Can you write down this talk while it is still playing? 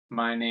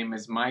My name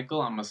is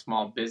Michael. I'm a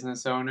small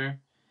business owner,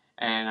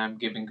 and I'm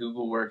giving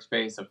Google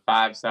Workspace a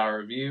 5-star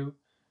review.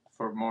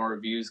 For more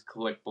reviews,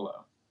 click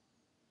below.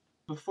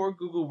 Before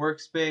Google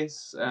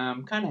Workspace,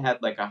 kind of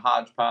had like a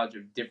hodgepodge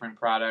of different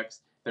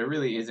products. There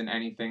really isn't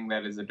anything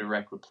that is a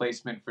direct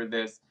replacement for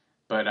this,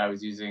 but I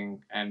was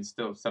using and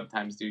still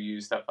sometimes do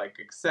use stuff like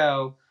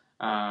Excel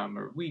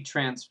or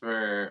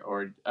WeTransfer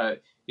or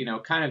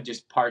kind of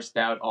just parsed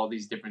out all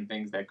these different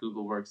things that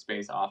Google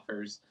Workspace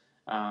offers.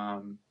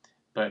 Um,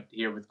 but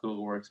here with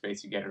Google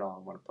Workspace, you get it all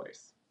in one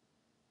place.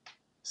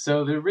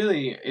 So there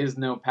really is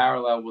no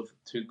parallel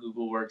to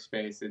Google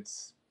Workspace.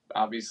 It's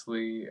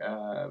obviously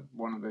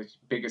one of the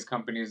biggest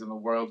companies in the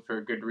world for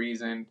a good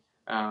reason.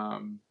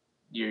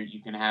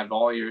 You can have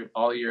all your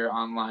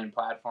online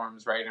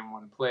platforms right in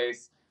one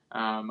place.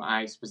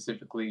 I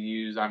specifically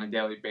use on a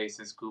daily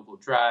basis Google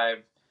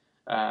Drive,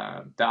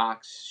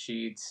 Docs,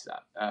 Sheets,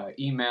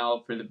 email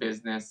for the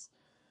business,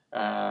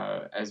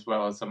 as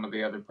well as some of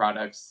the other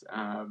products.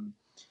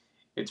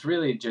 It's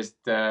really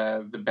just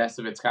the best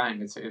of its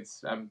kind.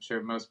 It's I'm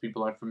sure most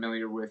people are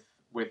familiar with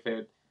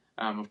it.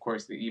 Of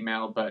course, the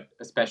email, but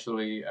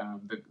especially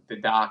the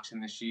docs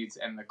and the sheets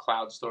and the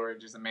cloud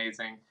storage is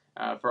amazing.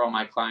 For all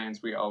my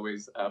clients, we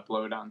always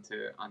upload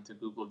onto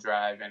Google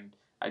Drive, and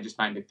I just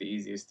find it the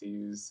easiest to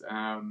use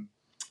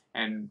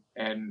and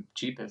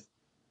cheapest.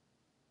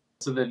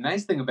 So the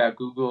nice thing about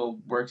Google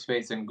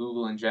Workspace and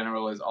Google in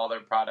general is all their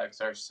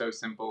products are so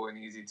simple and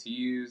easy to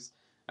use,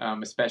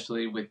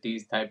 especially with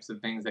these types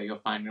of things that you'll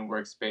find in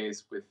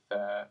Workspace with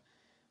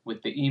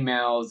the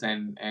emails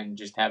and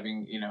just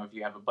having, if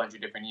you have a bunch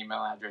of different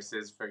email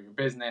addresses for your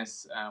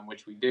business,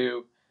 which we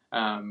do,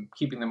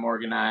 keeping them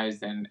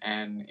organized and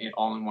it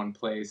all in one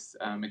place.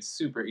 It's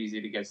super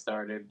easy to get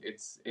started.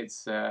 It's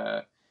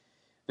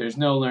there's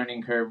no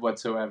learning curve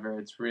whatsoever.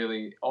 It's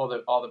really all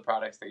the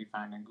products that you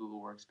find in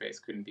Google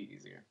Workspace couldn't be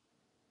easier.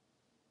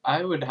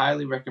 I would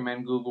highly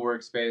recommend Google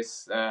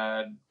Workspace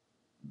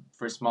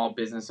for small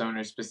business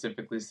owners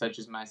specifically, such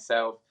as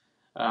myself.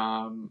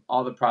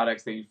 All the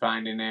products that you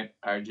find in it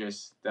are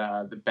just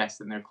the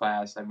best in their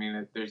class. I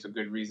mean, there's a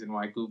good reason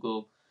why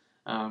Google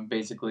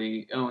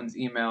basically owns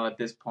email at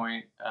this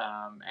point,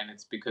 and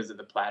it's because of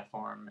the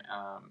platform.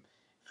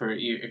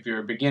 If you're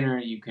a beginner,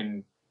 you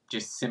can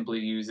just simply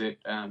use it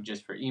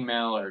just for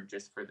email or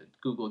just for the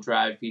Google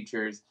Drive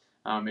features.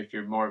 If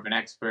you're more of an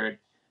expert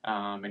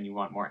and you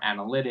want more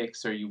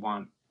analytics or you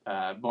want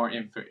more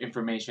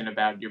information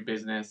about your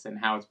business and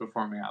how it's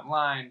performing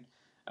online,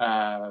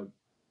 uh,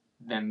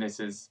 then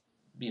this is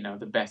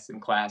the best in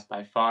class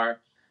by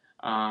far.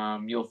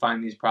 You'll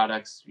find these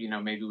products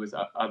maybe with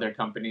other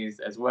companies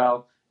as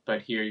well,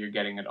 but here you're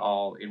getting it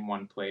all in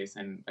one place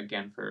and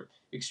again for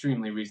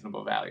extremely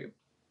reasonable value.